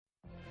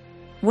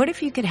What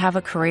if you could have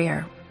a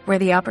career where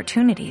the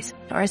opportunities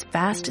are as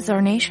vast as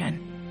our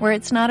nation, where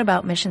it's not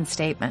about mission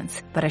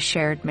statements, but a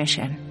shared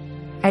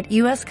mission? At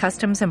U.S.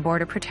 Customs and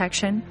Border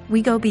Protection,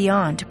 we go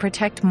beyond to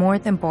protect more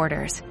than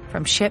borders,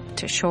 from ship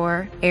to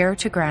shore, air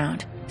to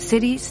ground,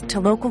 cities to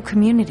local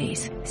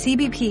communities.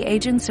 CBP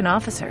agents and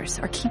officers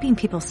are keeping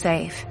people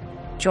safe.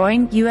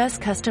 Join U.S.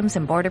 Customs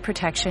and Border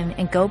Protection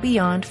and go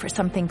beyond for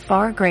something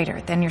far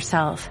greater than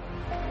yourself.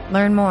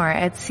 Learn more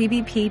at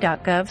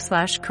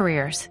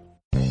cbp.gov/careers.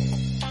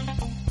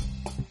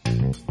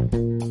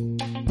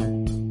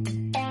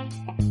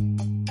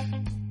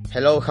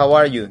 Hello, how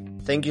are you?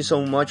 Thank you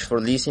so much for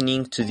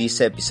listening to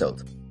this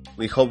episode.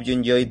 We hope you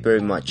enjoyed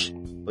very much,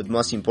 but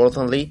most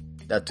importantly,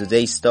 that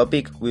today's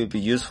topic will be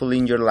useful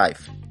in your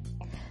life.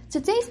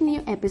 Today's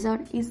new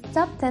episode is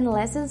Top 10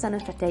 Lessons on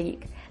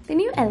Strategic, the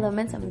new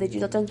elements of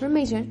digital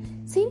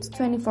transformation since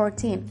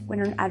 2014,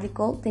 when an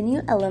article, The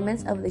New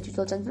Elements of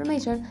Digital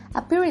Transformation,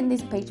 appeared in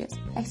these pages.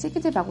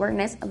 Executive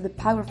awareness of the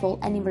powerful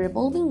and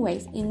ever-evolving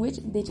ways in which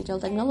digital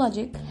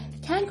technology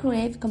can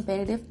create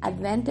competitive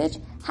advantage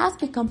has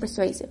become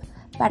persuasive,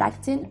 but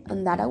acting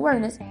on that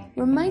awareness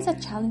remains a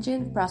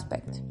challenging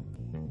prospect.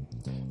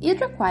 It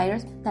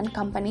requires that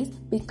companies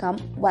become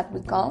what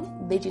we call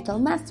digital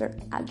master.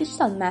 A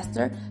digital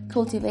master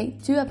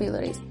cultivates two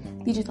abilities: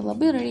 digital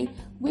ability,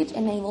 which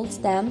enables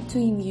them to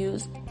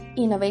use,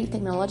 innovate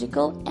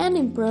technological and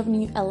improve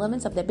new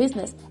elements of the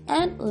business,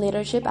 and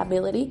leadership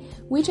ability,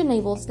 which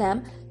enables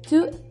them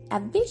to a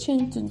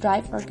vision to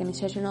drive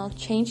organizational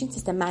change in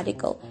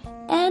systematical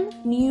and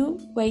new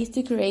ways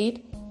to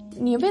create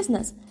new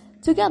business.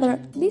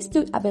 Together, these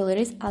two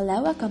abilities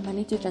allow a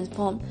company to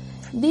transform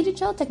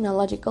digital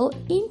technological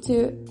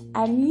into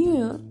a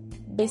new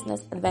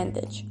business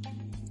advantage.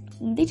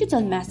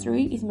 Digital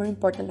mastery is more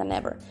important than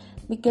ever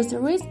because the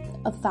risks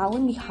of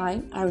falling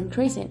behind are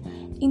increasing.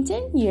 In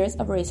 10 years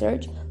of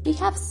research, we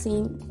have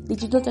seen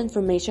digital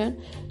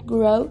transformation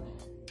grow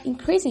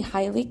increasingly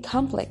highly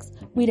complex,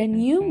 with a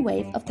new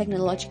wave of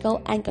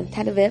technological and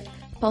competitive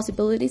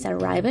possibilities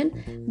arriving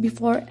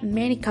before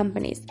many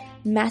companies,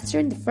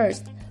 mastering the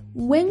first.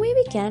 When we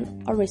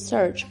began our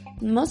research,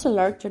 most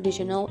large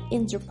traditional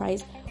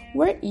enterprises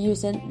were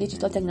using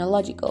digital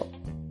technological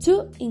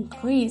to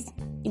improve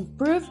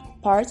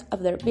parts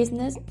of their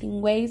business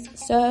in ways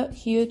so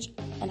huge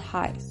and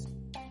high.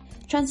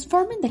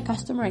 Transforming the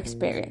customer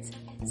experience,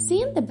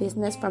 seeing the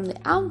business from the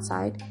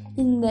outside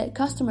in the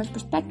customer's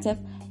perspective,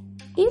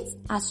 is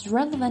as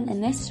relevant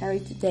and necessary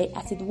today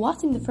as it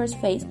was in the first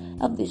phase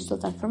of digital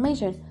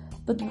transformation.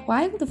 But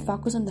while the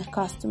focus on the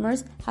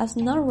customers has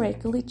not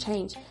radically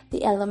changed,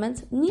 the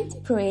elements needed to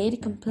create a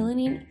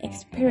compelling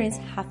experience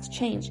have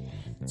changed.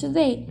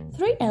 Today,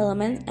 three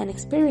elements: and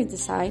experience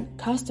design,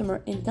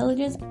 customer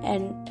intelligence,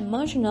 and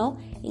emotional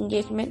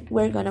engagement,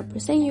 we're gonna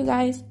present you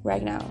guys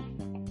right now.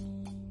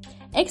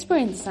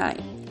 Experience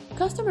design.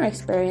 Customer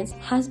experience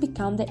has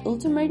become the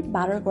ultimate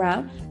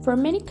battleground for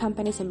many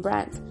companies and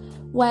brands.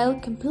 While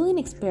compelling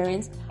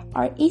experience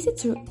are easy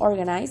to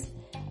organize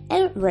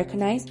and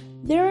recognize,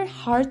 they are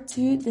hard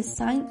to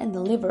design and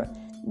deliver.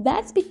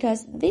 That's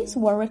because this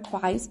work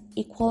requires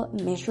equal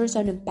measures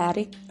of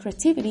empathic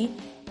creativity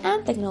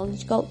and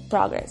technological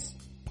progress.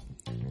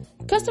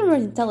 Customer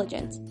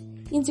intelligence.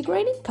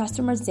 Integrating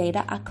customers'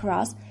 data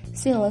across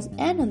silos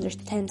and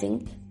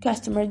understanding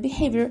customer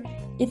behavior,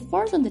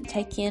 efforts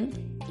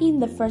undertaken in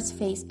the first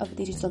phase of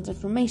digital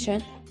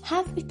transformation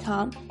have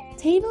become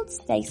table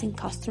stakes in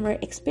customer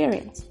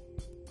experience.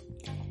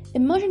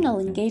 Emotional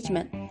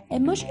engagement.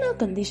 Emotional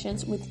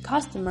conditions with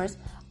customers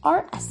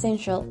are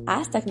essential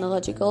as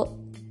technological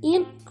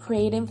in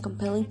creating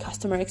compelling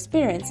customer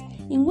experience.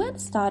 In one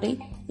study,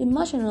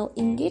 emotional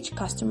engaged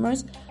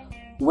customers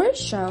were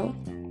shown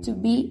to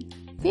be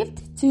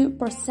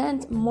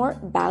 52% more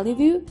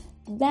valuable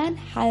than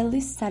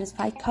highly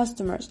satisfied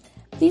customers.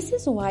 This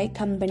is why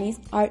companies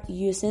are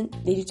using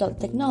digital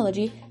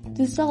technology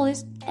to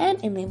solicit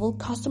and enable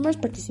customers'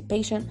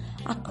 participation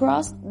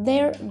across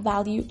their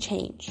value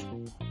chain.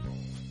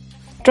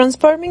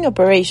 Transforming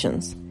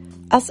operations.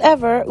 As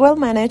ever,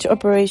 well-managed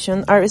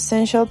operations are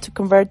essential to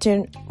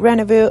converting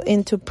revenue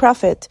into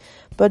profit,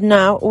 but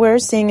now we're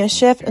seeing a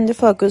shift in the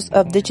focus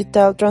of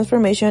digital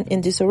transformation in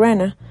this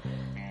arena.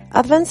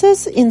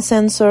 Advances in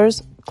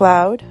sensors,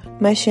 cloud,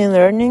 machine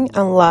learning,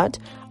 and LOT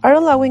are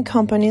allowing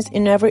companies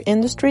in every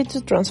industry to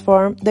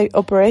transform their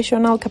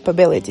operational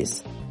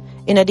capabilities.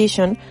 In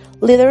addition,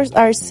 leaders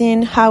are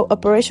seeing how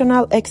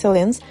operational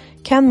excellence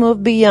can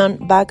move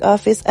beyond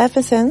back-office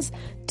efficiency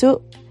to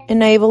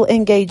enable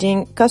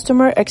engaging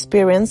customer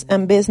experience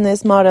and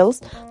business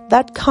models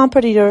that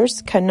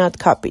competitors cannot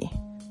copy.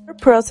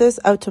 Process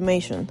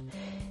automation.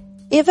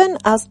 Even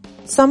as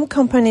some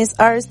companies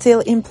are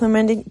still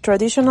implementing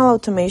traditional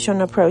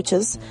automation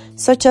approaches,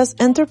 such as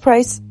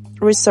enterprise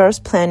resource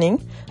planning,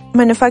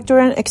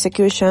 manufacturing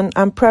execution,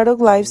 and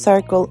product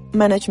lifecycle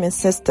management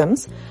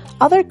systems,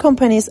 other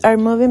companies are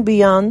moving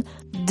beyond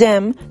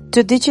them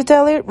to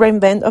digitally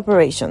reinvent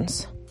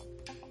operations.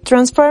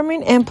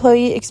 Transforming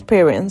employee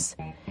experience.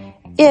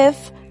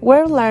 If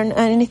We've learned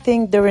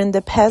anything during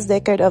the past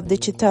decade of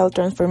digital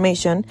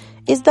transformation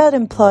is that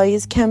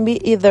employees can be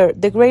either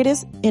the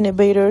greatest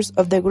innovators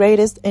of the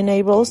greatest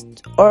enablers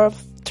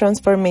of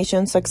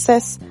transformation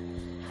success.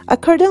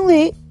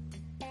 Accordingly,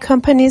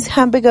 companies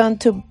have begun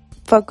to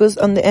focus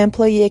on the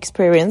employee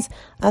experience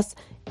as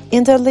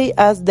intently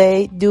as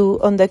they do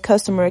on the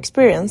customer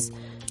experience.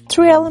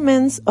 Three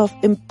elements of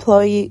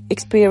employee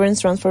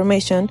experience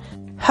transformation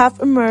have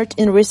emerged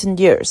in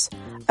recent years: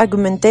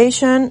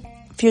 augmentation,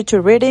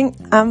 future reading,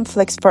 and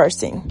flex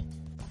forcing.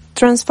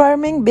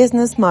 Transforming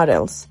business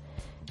models.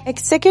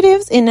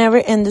 Executives in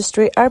every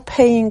industry are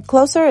paying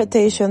closer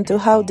attention to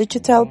how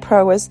digital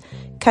progress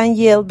can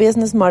yield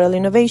business model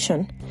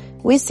innovation.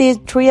 We see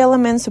three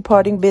elements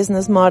supporting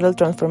business model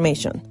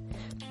transformation: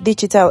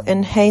 digital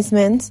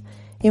enhancements,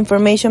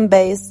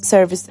 information-based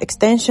service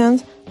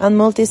extensions, and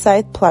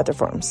multi-site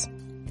platforms.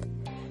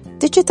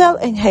 Digital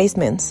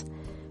enhancements.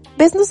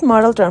 Business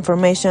model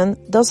transformation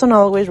doesn't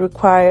always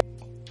require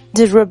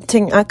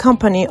disrupting a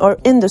company or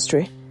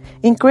industry.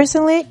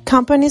 Increasingly,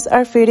 companies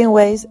are finding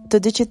ways to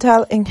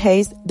digital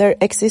enhance their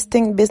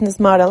existing business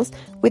models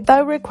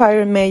without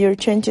requiring major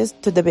changes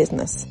to the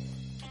business.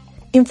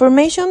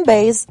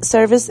 Information-based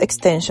service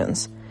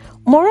extensions.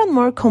 More and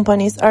more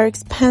companies are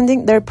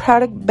expanding their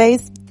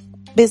product-based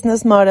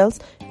business models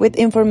with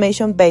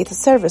information-based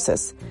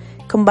services,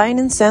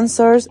 combining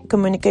sensors,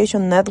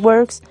 communication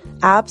networks,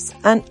 apps,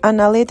 and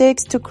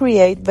analytics to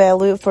create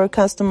value for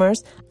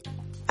customers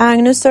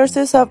and new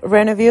sources of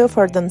revenue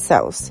for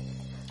themselves.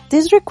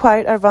 This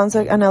required advanced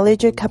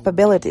analytic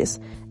capabilities,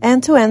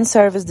 end-to-end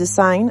service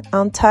design,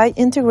 and tight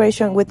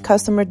integration with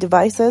customer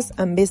devices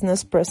and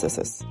business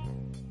processes.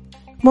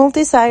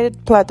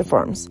 Multi-sided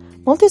platforms.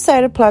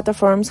 Multi-sided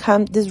platforms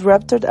have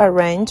disrupted a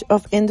range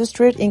of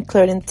industries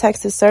including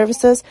taxi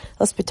services,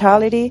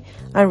 hospitality,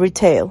 and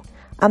retail,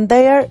 and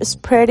they are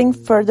spreading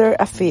further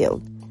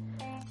afield.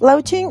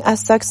 Launching a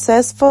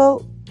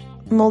successful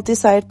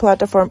multi-site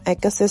platform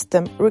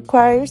ecosystem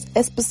requires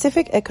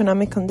specific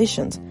economic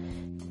conditions,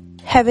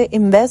 heavy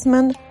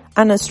investment,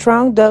 and a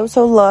strong dose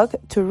of luck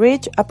to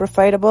reach a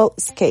profitable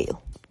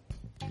scale.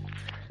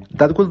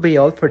 That will be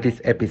all for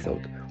this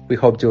episode. We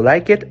hope you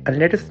like it and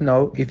let us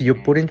know if you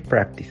put it in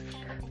practice.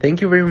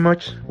 Thank you very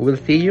much. We'll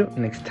see you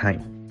next time.